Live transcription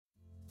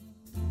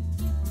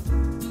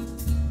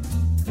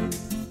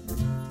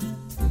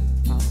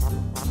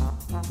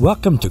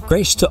Welcome to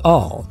Grace to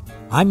All.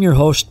 I'm your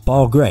host,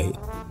 Paul Gray.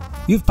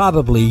 You've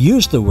probably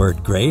used the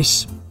word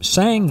grace,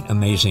 sang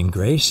Amazing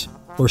Grace,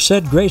 or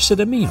said grace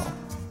at a meal.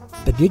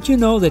 But did you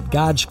know that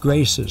God's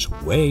grace is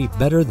way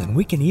better than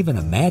we can even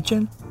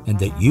imagine, and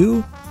that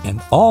you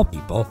and all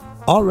people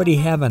already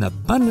have an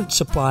abundant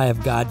supply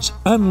of God's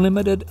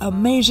unlimited,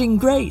 amazing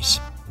grace?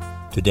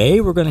 Today,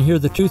 we're going to hear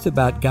the truth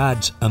about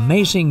God's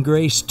amazing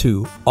grace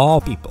to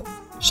all people.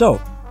 So,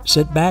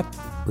 sit back,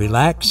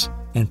 relax,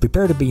 and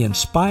prepare to be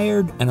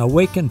inspired and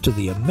awakened to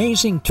the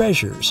amazing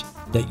treasures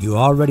that you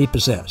already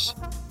possess.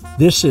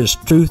 This is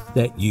truth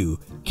that you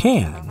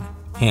can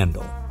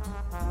handle.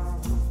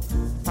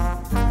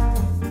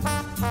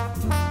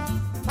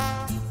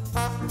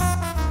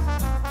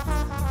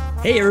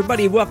 Hey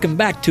everybody, welcome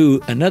back to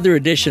another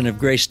edition of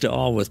Grace to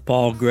All with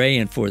Paul Gray.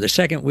 And for the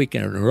second week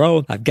in a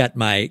row, I've got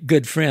my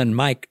good friend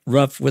Mike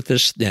Ruff with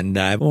us. And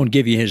I won't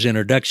give you his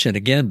introduction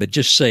again, but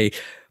just say,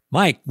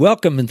 Mike,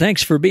 welcome and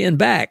thanks for being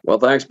back. Well,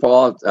 thanks,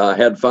 Paul. I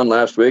had fun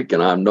last week,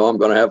 and I know I'm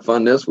going to have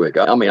fun this week.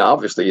 I mean,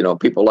 obviously,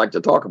 people like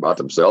to talk about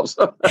themselves,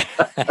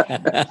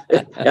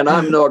 and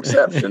I'm no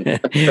exception.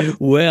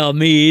 Well,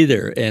 me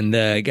either. And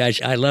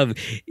gosh, I love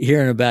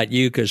hearing about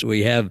you because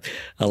we have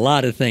a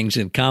lot of things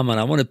in common.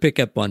 I want to pick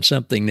up on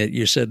something that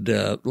you said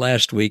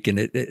last week, and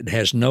it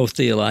has no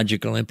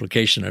theological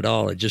implication at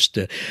all. It just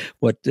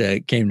what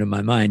came to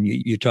my mind.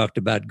 You talked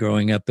about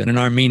growing up in an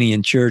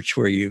Armenian church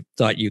where you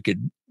thought you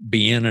could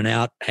be in and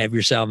out, have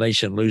your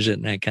salvation, lose it,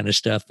 and that kind of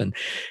stuff. And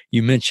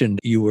you mentioned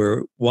you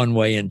were one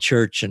way in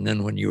church, and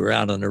then when you were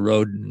out on the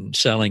road and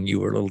selling, you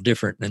were a little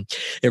different. And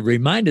it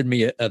reminded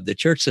me of the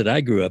church that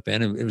I grew up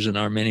in. It was an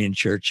Armenian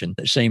church and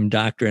the same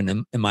doctrine.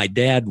 And my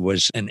dad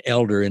was an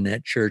elder in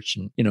that church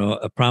and,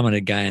 a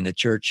prominent guy in the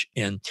church.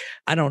 And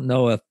I don't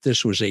know if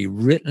this was a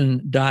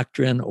written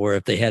doctrine or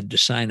if they had to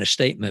sign a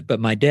statement, but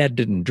my dad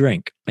didn't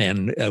drink.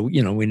 And,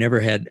 we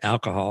never had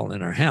alcohol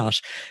in our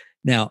house.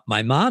 Now,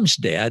 my mom's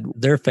dad,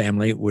 their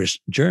family was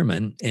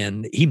German,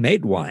 and he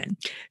made wine.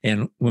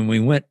 And when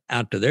we went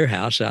out to their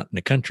house out in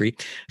the country,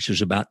 which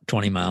was about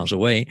 20 miles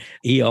away,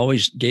 he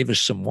always gave us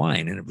some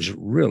wine, and it was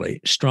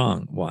really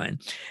strong wine.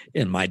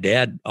 And my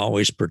dad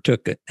always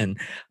partook it. And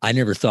I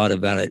never thought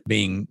about it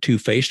being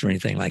two-faced or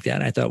anything like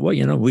that. I thought, well,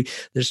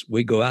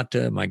 we go out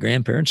to my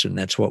grandparents, and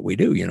that's what we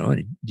do,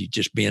 and you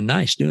just being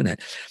nice doing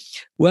it.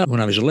 Well, when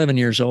I was 11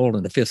 years old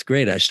in the fifth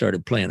grade, I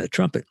started playing the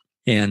trumpet.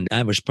 And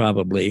I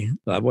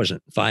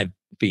wasn't 5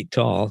 feet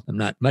tall. I'm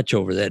not much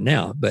over that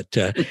now, but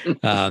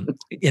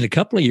in a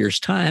couple of years'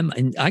 time,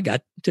 I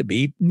got to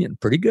be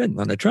pretty good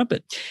on the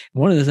trumpet.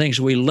 One of the things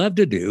we loved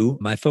to do,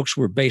 my folks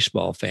were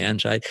baseball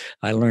fans. I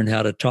learned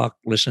how to talk,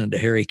 listening to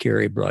Harry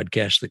Carey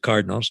broadcast the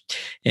Cardinals.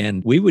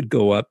 And we would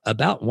go up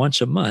about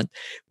once a month.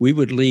 We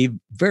would leave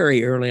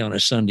very early on a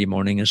Sunday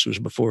morning. This was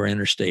before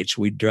interstates.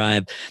 We'd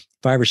drive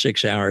 5 or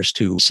 6 hours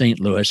to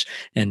St. Louis,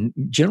 and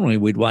generally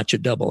we'd watch a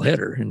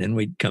doubleheader, and then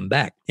we'd come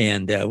back.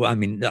 And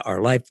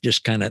our life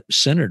just kind of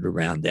centered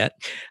around that.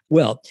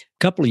 Well, a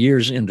couple of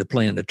years into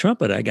playing the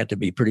trumpet, I got to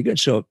be pretty good.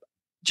 So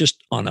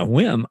just on a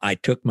whim, I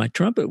took my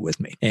trumpet with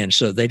me. And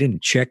so they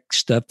didn't check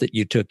stuff that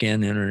you took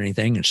in or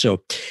anything. And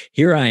so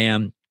here I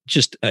am,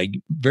 just a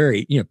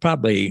very,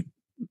 probably,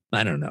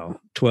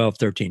 12,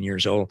 13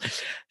 years old.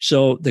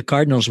 So the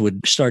Cardinals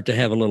would start to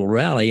have a little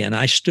rally, and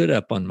I stood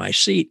up on my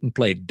seat and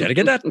played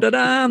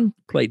da-da-da-da-da,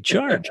 played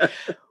Charge.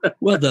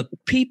 Well, the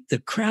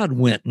crowd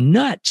went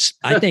nuts.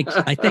 I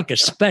think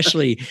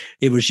especially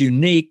it was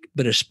unique,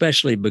 but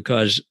especially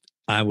because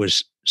I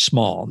was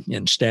small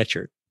in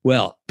stature.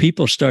 Well,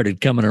 people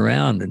started coming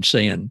around and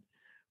saying,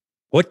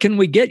 "What can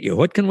we get you?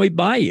 What can we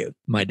buy you?"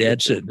 My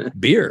dad said,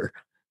 beer.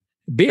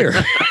 Beer.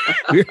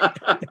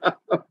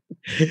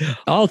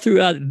 All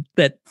throughout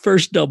that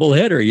first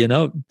doubleheader,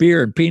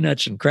 beer and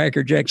peanuts and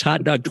Cracker Jacks,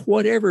 hot dogs,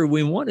 whatever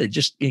we wanted,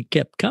 it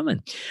kept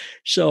coming.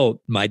 So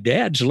my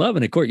dad's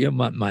loving it. Of course,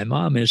 my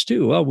mom is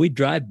too. Well, we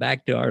drive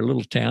back to our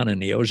little town in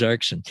the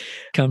Ozarks, and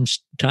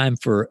comes time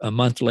for a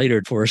month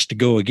later for us to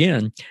go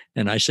again.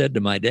 And I said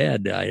to my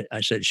dad,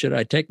 I said, "Should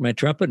I take my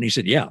trumpet?" And he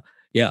said, Yeah.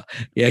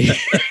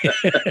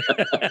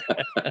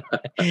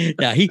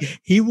 Now,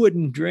 he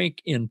wouldn't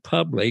drink in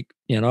public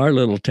in our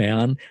little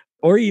town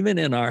or even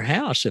in our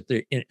house if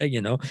they,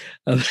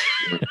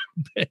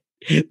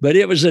 but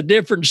it was a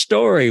different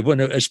story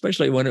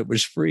especially when it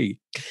was free.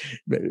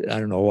 But I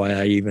don't know why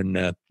I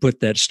even put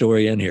that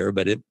story in here,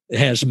 but it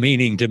has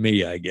meaning to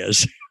me, I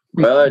guess.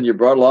 Well, and you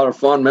brought a lot of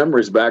fond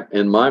memories back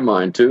in my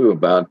mind too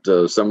about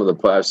some of the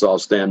play. I saw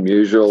Stan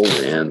Musial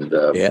and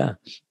the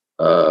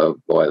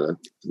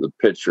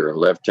pitcher,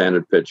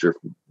 left-handed pitcher,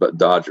 but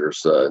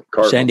Dodgers,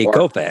 Sandy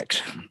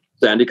Koufax.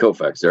 Sandy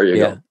Koufax. There you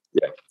go.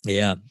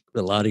 Yeah.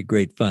 A lot of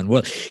great fun.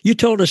 Well, you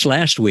told us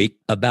last week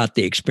about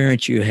the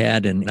experience you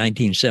had in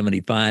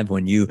 1975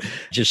 when you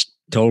just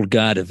told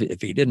God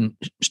if he didn't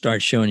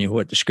start showing you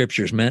what the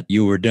scriptures meant,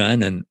 you were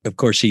done. And of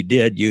course he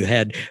did. You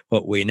had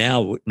what we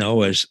now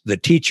know as the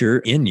teacher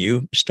in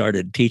you,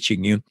 started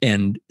teaching you.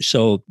 And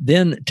so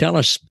then tell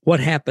us what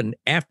happened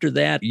after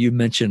that. You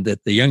mentioned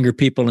that the younger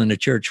people in the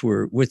church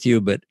were with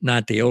you, but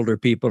not the older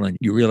people. And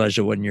you realized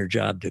it wasn't your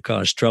job to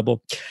cause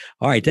trouble.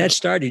 All right. That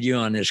started you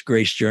on this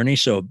grace journey.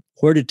 So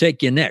where to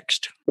take you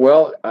next?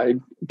 Well, I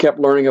kept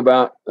learning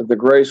about the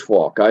grace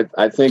walk.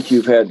 I think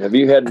you've had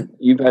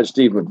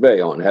Steve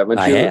McVey on, haven't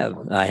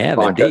you? I have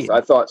indeed. I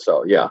thought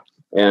so, yeah.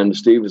 And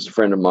Steve is a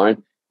friend of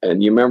mine.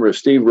 And you remember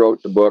Steve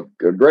wrote the book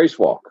Grace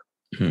Walk.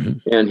 Mm-hmm.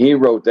 And he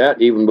wrote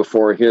that even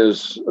before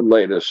his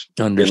latest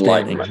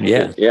understanding.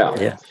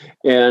 Yeah.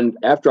 And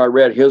after I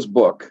read his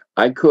book,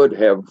 I could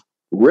have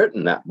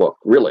written that book,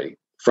 really,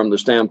 from the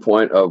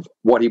standpoint of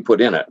what he put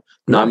in it.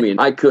 Now, I mean,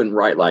 I couldn't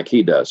write like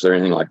he does or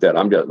anything like that.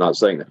 I'm just not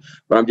saying that.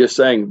 But I'm just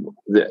saying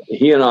that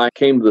he and I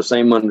came to the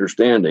same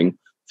understanding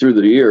through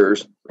the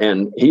years.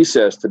 And he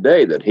says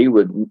today that he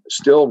would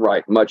still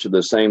write much of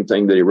the same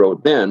thing that he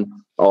wrote then,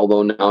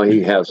 although now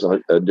he has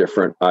a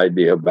different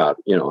idea about,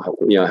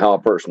 how a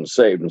person's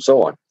saved and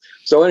so on.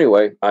 So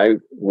anyway, I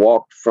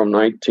walked from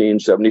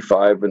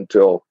 1975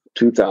 until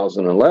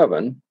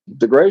 2011,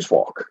 the Grace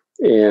Walk,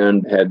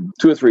 and had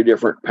 2 or 3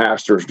 different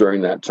pastors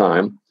during that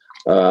time.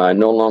 I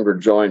no longer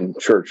join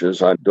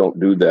churches. I don't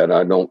do that.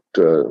 I don't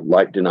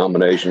like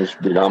denominations.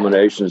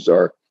 Denominations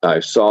I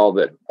saw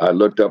that I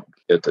looked up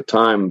at the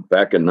time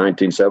back in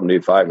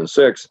 1975 and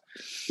 6,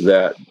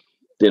 that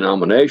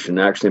denomination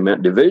actually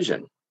meant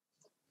division.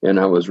 And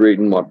I was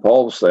reading what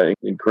Paul was saying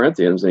in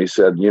Corinthians, and he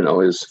said,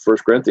 his 1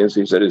 Corinthians,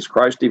 he said, is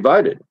Christ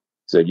divided?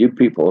 He said, you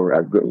people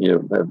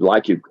have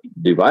like you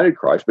divided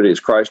Christ, but is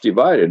Christ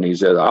divided? And he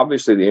said,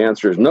 obviously the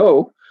answer is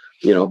no.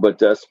 But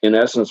that's in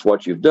essence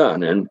what you've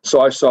done. And so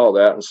I saw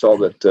that and saw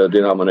that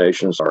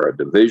denominations are a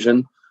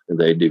division. And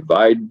they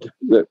divide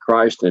the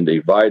Christ and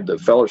divide the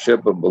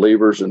fellowship of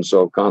believers. And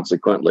so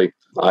consequently,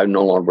 I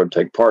no longer would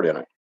take part in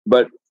it.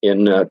 But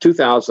in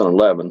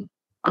 2011,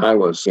 I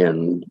was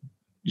in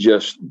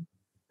just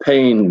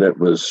pain that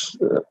was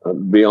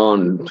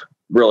beyond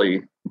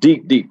really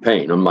deep, deep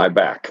pain on my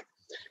back.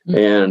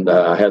 And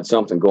I had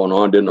something going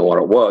on, didn't know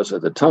what it was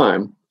at the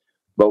time.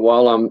 But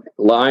while I'm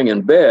lying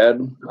in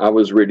bed, I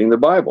was reading the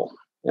Bible,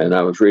 and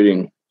I was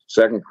reading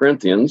 2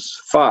 Corinthians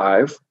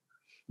 5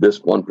 this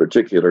one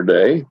particular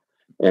day,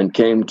 and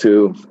came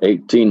to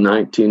 18,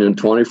 19, and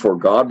 20. For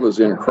God was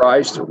in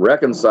Christ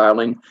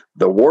reconciling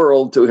the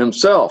world to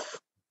himself.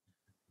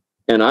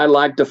 And I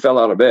like to fell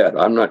out of bed.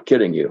 I'm not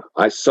kidding you.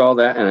 I saw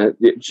that, and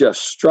it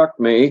just struck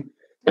me.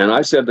 And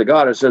I said to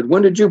God, I said,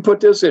 when did you put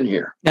this in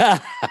here?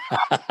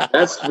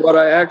 That's what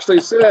I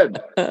actually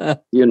said,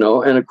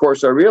 and of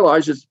course I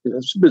realized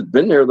it's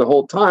been there the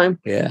whole time.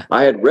 Yeah.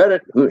 I had read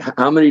it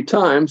how many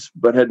times,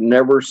 but had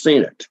never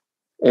seen it.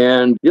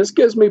 And this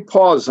gives me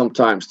pause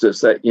sometimes to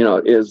say,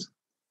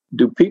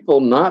 do people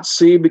not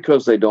see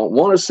because they don't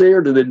want to see,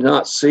 or do they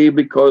not see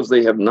because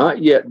they have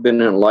not yet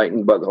been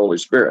enlightened by the Holy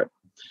Spirit?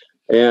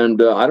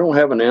 And I don't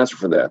have an answer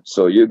for that.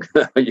 So you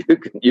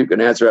can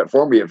answer that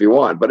for me if you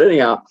want. But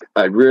anyhow,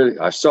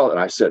 I saw it and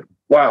I said,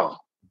 wow.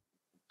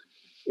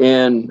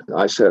 And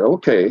I said,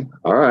 okay,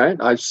 all right,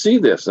 I see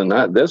this and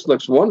this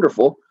looks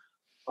wonderful.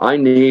 I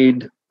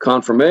need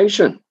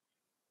confirmation.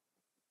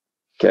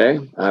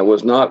 Okay. I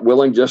was not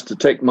willing just to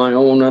take my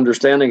own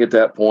understanding at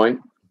that point.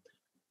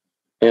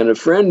 And a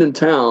friend in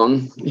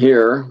town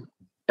here,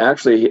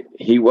 actually,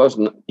 he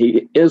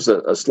is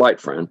a slight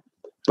friend,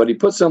 but he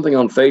put something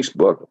on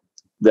Facebook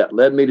that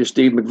led me to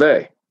Steve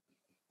McVey.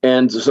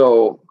 And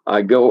so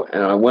I go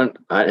and I went,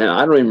 and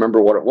I don't even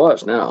remember what it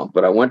was now,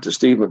 but I went to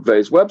Steve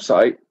McVey's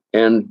website,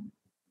 and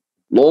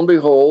lo and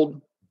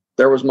behold,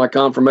 there was my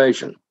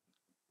confirmation.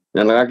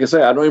 And like I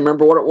say, I don't even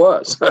remember what it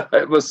was.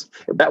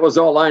 That was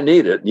all I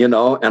needed, and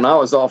I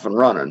was off and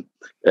running.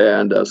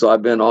 And so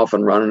I've been off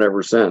and running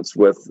ever since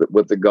with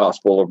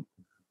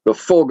the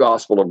full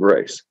gospel of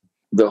grace,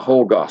 the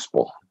whole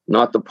gospel,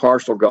 not the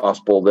partial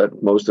gospel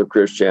that most of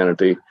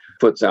Christianity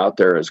puts out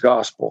there as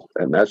gospel.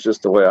 And that's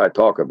just the way I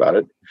talk about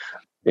it.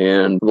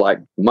 And like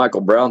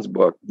Michael Brown's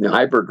book,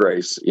 Hyper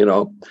Grace,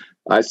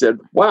 I said,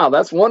 wow,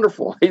 that's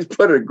wonderful. He's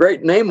put a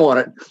great name on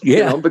it,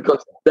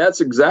 because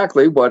that's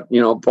exactly what,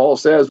 Paul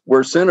says,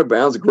 where sin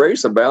abounds,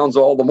 grace abounds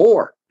all the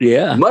more.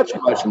 Yeah. Much,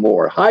 much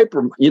more.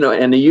 Hyper,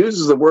 and he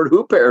uses the word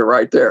huper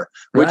right there,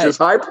 which is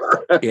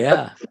hyper.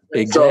 Yeah,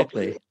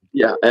 exactly.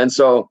 And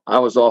so I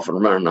was off and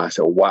running, and I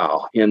said,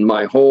 wow. And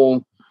my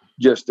whole,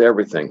 just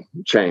everything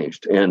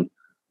changed. And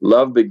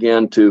love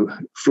began to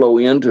flow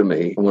into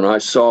me when I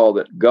saw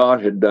that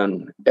God had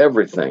done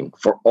everything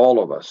for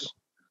all of us,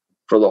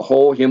 for the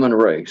whole human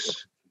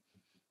race.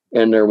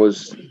 And there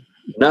was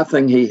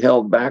nothing he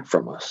held back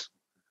from us.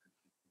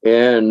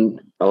 And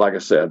like I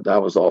said, I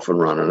was off and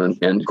running.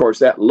 And of course,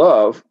 that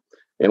love,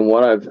 and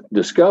what I've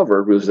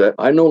discovered was that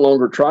I no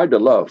longer tried to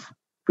love,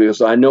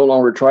 because I no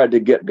longer tried to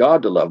get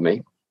God to love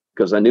me,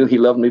 because I knew he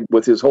loved me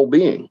with his whole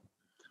being.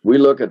 We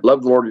look at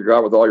love the Lord your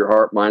God with all your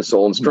heart, mind,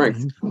 soul, and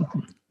strength. Mm-hmm.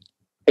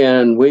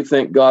 And we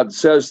think God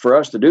says for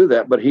us to do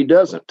that, but he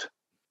doesn't.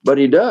 But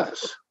he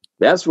does.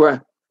 That's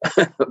where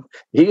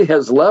he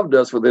has loved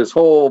us with his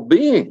whole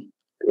being.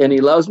 And he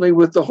loves me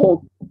with the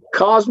whole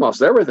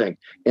cosmos, everything.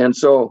 And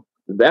so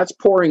that's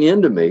pouring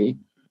into me.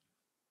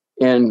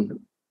 And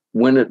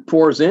when it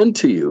pours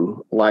into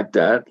you like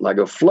that, like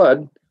a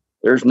flood,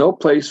 there's no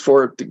place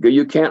for it to go.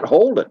 You can't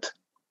hold it.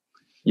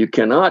 You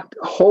cannot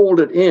hold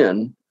it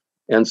in.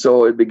 And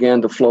so it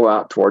began to flow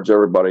out towards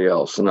everybody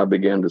else. And I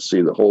began to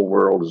see the whole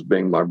world as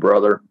being my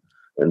brother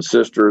and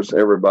sisters,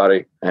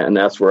 everybody. And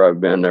that's where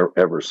I've been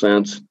ever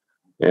since.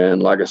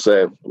 And like I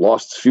say, I've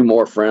lost a few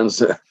more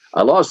friends.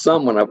 I lost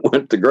some when I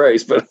went to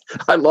Grace, but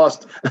I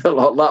lost a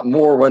lot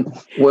more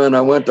when I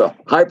went to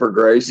Hyper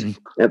Grace.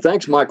 And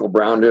thanks, Michael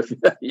Brown, if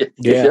you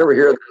ever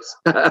hear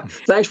this.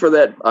 Thanks for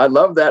that. I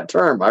love that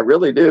term. I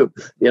really do.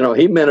 You know,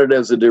 he meant it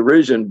as a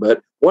derision,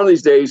 but one of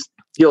these days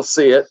he'll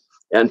see it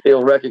and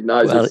he'll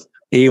recognize it.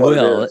 He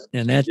will.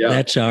 And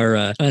that's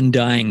our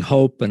undying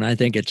hope. And I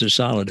think it's a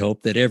solid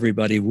hope that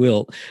everybody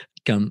will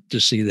come to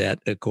see that,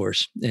 of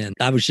course. And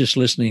I was just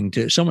listening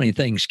to, so many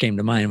things came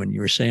to mind when you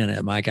were saying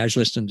that, Mike. I was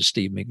listening to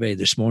Steve McVey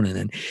this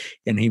morning,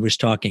 and he was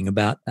talking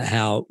about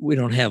how we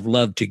don't have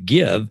love to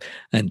give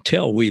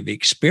until we've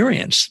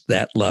experienced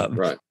that love.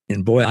 Right.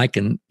 And boy, I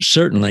can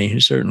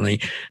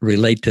certainly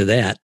relate to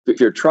that.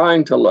 If you're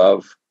trying to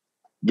love,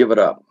 give it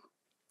up.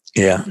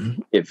 Yeah.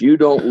 If you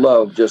don't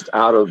love just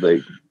out of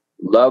the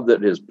love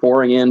that is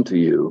pouring into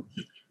you,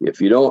 if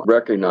you don't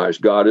recognize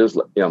God is,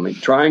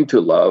 trying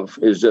to love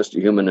is just a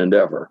human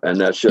endeavor. And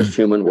that's just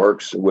human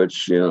works,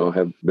 which,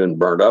 have been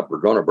burned up or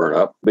going to burn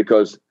up,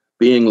 because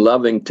being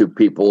loving to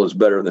people is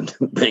better than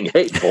being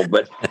hateful.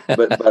 But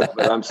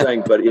I'm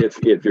saying, but if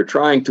you're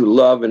trying to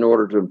love in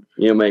order to,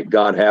 make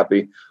God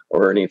happy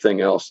or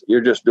anything else,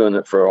 you're just doing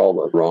it for all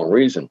the wrong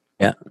reason.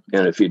 Yeah.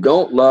 And if you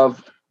don't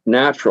love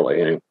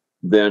naturally,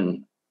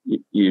 then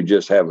you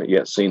just haven't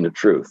yet seen the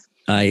truth.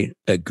 I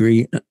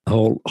agree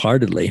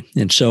wholeheartedly.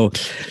 And so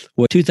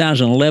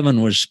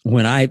 2011 was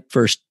when I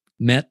first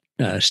met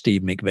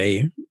Steve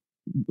McVey,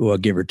 well,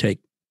 give or take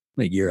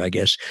a year, I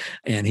guess.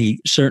 And he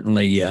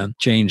certainly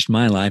changed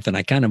my life. And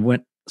I kind of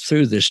went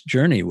through this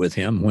journey with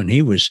him when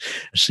he was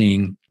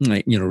seeing,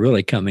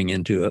 really coming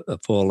into a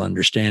full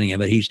understanding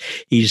of it.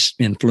 He's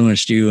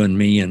influenced you and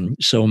me and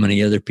so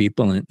many other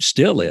people, and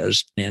still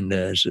is, and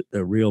is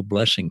a real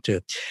blessing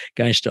to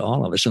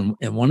all of us. And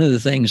one of the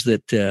things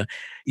that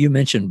you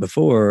mentioned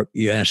before,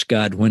 you asked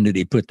God, when did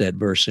he put that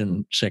verse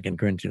in 2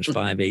 Corinthians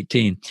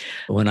 5:18?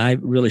 When I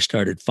really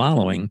started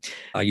following,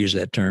 I use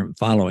that term,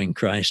 following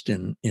Christ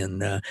in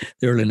the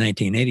early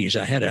 1980s,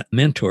 I had a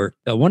mentor,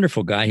 a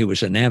wonderful guy who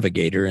was a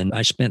navigator, and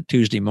I spent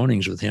Tuesday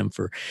mornings with him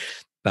for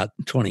about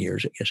 20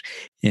 years, I guess.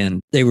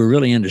 And they were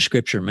really into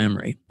scripture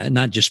memory, and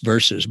not just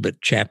verses, but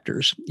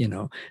chapters,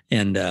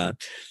 and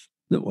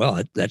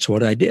well, that's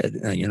what I did,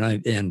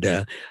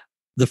 and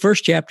the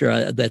first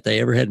chapter that they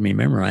ever had me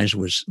memorize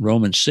was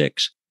Romans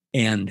 6,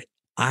 and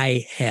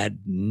I had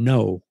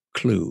no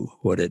clue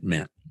what it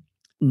meant.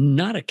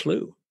 Not a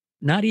clue,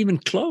 not even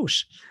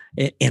close.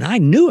 And I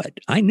knew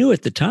it. I knew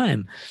at the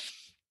time,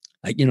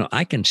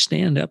 I can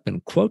stand up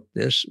and quote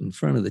this in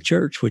front of the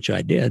church, which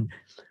I did.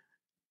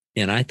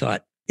 And I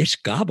thought, it's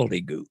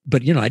gobbledygook.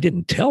 But, I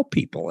didn't tell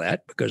people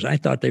that because I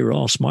thought they were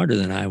all smarter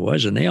than I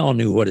was, and they all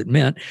knew what it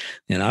meant.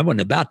 And I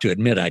wasn't about to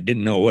admit I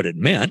didn't know what it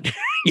meant,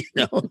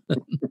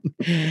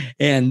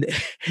 And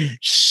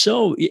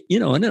so,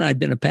 and then I'd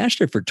been a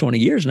pastor for 20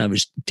 years, and I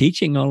was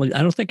teaching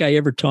I don't think I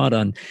ever taught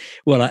on,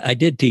 I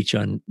did teach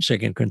on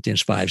 2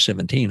 Corinthians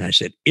 5:17. I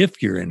said,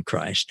 if you're in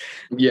Christ,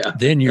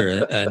 then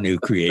you're a new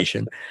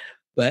creation.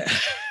 But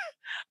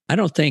I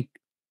don't think,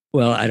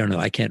 I don't know.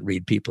 I can't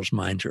read people's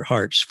minds or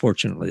hearts.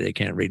 Fortunately, they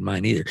can't read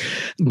mine either.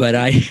 But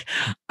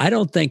I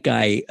don't think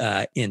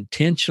I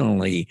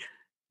intentionally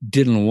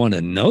didn't want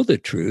to know the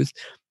truth.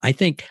 I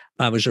think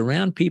I was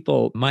around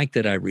people, Mike,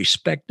 that I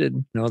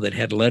respected, that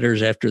had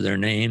letters after their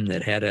name,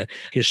 that had a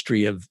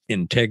history of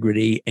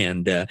integrity.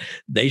 And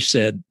they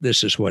said,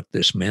 this is what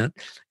this meant.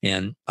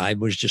 And I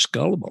was just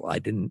gullible.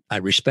 I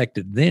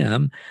respected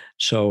them,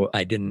 so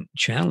I didn't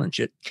challenge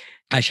it.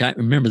 I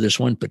remember this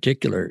one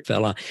particular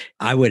fella.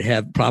 I would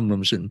have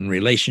problems in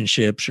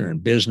relationships or in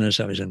business.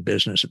 I was in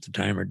business at the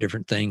time, or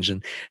different things.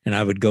 And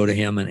I would go to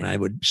him and I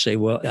would say,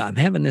 well, I'm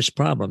having this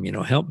problem,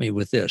 help me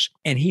with this.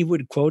 And he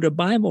would quote a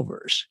Bible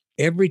verse.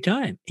 Every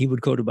time he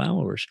would quote a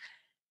Bible verse.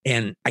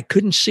 And I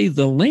couldn't see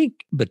the link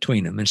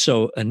between them. And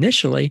so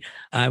initially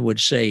I would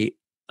say,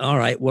 all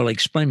right, well,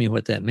 explain me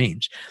what that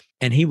means.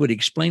 And he would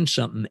explain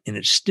something and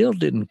it still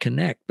didn't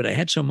connect, but I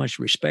had so much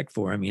respect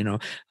for him,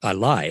 I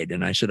lied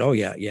and I said, oh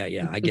yeah,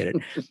 I get it.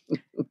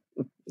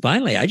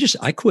 Finally,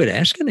 I quit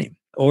asking him.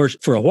 Or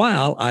for a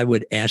while I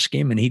would ask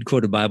him and he'd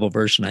quote a Bible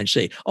verse and I'd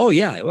say, oh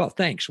yeah, well,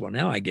 thanks. Well,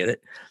 now I get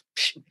it.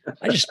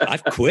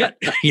 I've quit,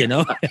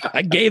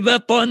 I gave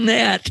up on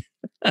that.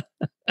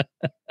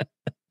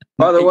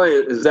 By the way,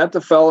 is that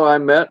the fellow I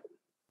met?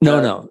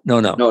 No. No,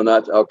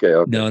 not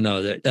okay.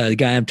 No. The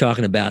guy I'm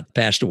talking about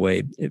passed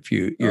away a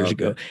few years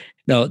ago,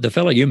 No, the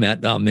fellow you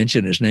met, I'll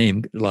mention his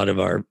name. A lot of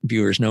our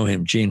viewers know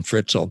him, Gene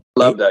Fritzl.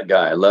 Love that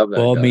guy. I love that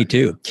guy. Oh, me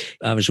too.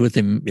 I was with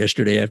him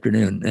yesterday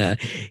afternoon.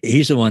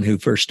 He's the one who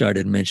first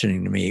started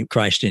mentioning to me,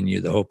 Christ in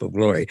you, the hope of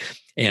glory.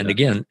 And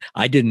again,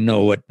 I didn't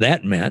know what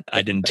that meant.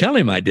 I didn't tell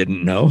him I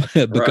didn't know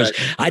because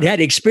I'd had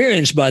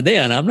experience by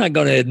then. I'm not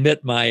going to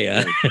admit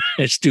my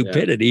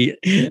stupidity.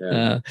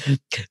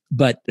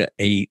 But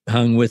he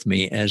hung with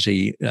me as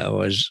he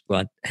has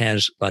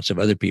lots of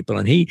other people.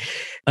 And he,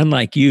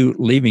 unlike you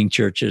leaving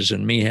churches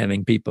and me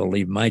having people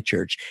leave my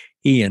church,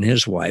 he and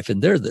his wife,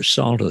 and they're the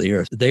salt of the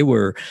earth. They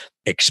were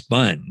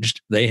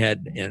expunged. They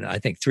had, and I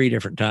think 3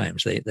 different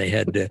times, they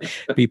had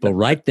people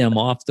write them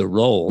off the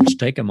rolls,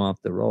 take them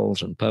off the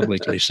rolls and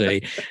publicly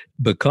say,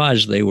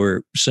 because they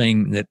were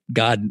saying that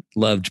God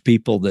loved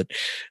people that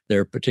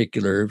their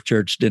particular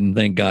church didn't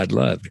think God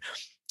loved.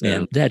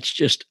 And that's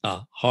just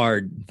a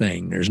hard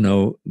thing. There's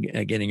no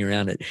getting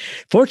around it.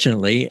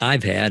 Fortunately,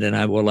 I've had,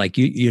 and like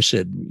you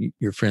said,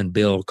 your friend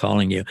Bill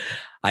calling you,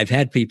 I've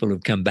had people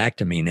who've come back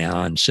to me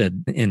now and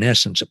said, in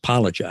essence,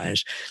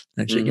 apologize.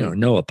 I said,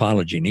 no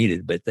apology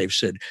needed, but they've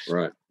said,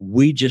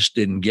 we just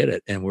didn't get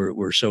it. And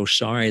we're so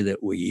sorry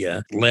that we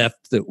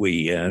left, that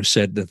we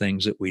said the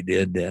things that we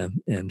did.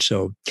 And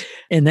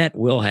that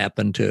will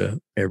happen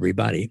to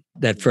everybody.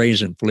 That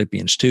phrase in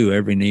Philippians 2,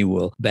 every knee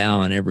will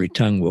bow and every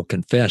tongue will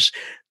confess.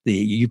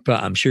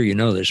 I'm sure you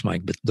know this,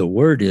 Mike, but the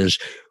word is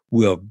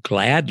will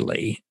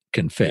gladly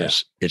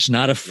confess. It's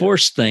not a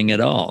forced thing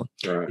at all.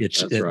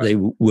 They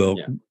will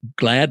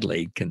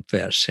gladly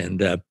confess.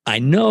 And I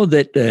know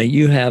that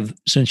you have,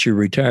 since you're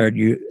retired,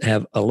 you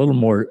have a little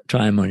more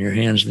time on your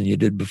hands than you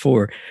did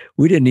before.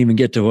 We didn't even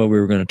get to what we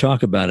were going to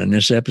talk about in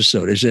this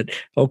episode. Is it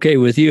okay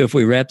with you if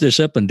we wrap this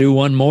up and do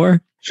one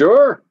more?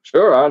 Sure.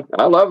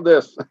 I love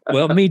this.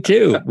 Well, me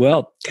too.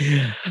 Well,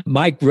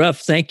 Mike Ruff,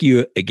 thank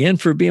you again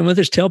for being with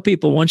us. Tell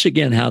people once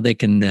again how they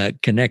can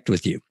connect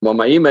with you. Well,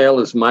 my email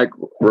is Mike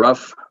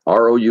Ruff,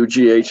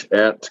 ROUGH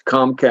at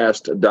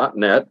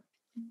Comcast.net.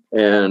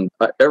 And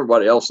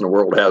everybody else in the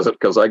world has it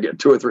because I get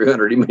 200 or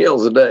 300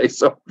 emails a day.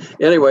 So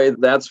anyway,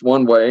 that's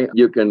one way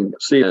you can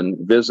see and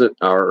visit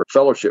our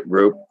fellowship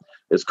group.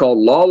 It's called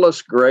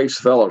Lawless Grace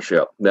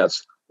Fellowship.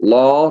 That's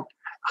law-less.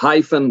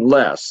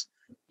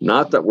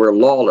 Not that we're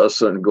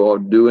lawless and go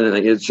do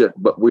anything. It's just,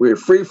 but we're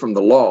free from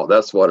the law.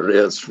 That's what it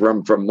is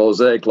from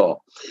Mosaic law,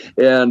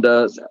 and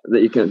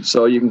you can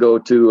go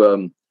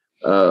to.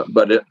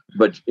 But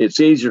it's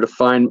easier to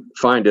find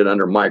it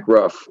under Mike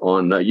Ruff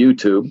on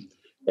YouTube,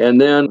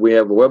 and then we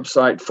have a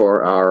website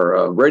for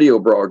our radio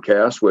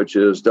broadcast, which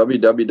is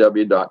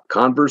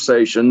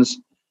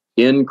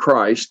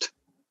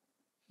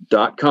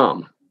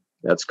www.conversationsinchrist.com.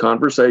 That's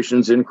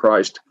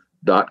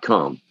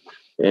conversationsinchrist.com.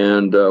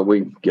 And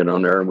we get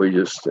on there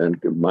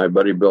and my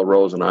buddy Bill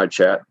Rose and I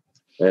chat,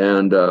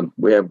 and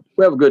we have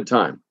a good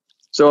time.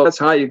 So that's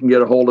how you can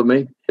get a hold of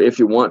me if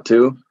you want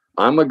to.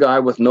 I'm a guy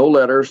with no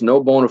letters,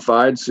 no bona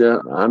fides.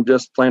 I'm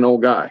just a plain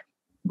old guy,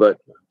 but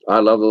I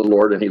love the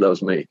Lord and He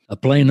loves me. A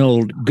plain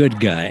old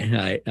good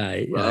guy.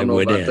 I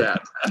would about add.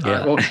 That.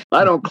 Yeah.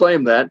 I don't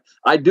claim that.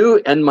 I do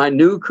in my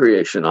new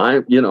creation.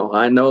 I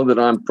know that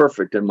I'm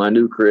perfect in my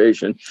new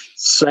creation,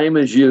 same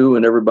as you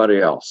and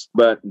everybody else.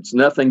 But it's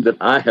nothing that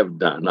I have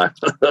done.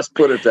 Let's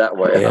put it that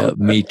way. Yeah,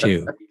 me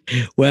too.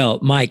 Well,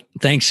 Mike,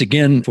 thanks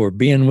again for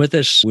being with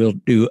us. We'll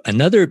do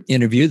another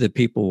interview that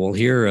people will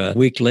hear a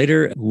week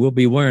later. We'll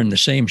be wearing the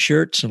same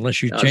shirts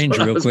unless you change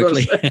real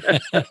quickly.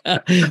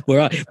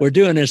 We're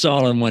doing this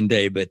all in one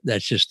day, but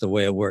that's just the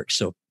way it works.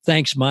 So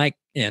thanks, Mike.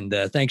 And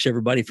thanks,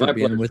 everybody, for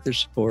being with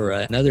us for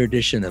another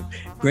edition of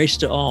Grace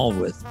to All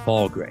with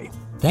Paul Gray.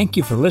 Thank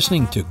you for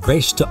listening to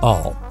Grace to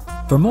All.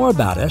 For more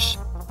about us,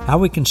 how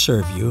we can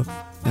serve you,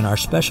 and our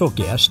special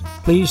guest,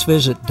 please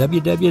visit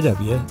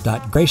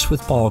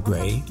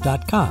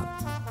www.gracewithpaulgray.com.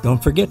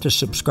 Don't forget to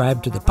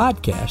subscribe to the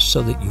podcast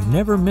so that you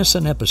never miss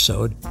an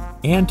episode,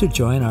 and to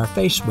join our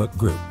Facebook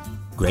group,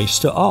 Grace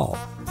to All,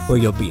 where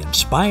you'll be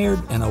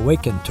inspired and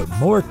awakened to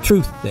more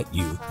truth that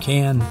you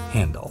can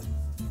handle.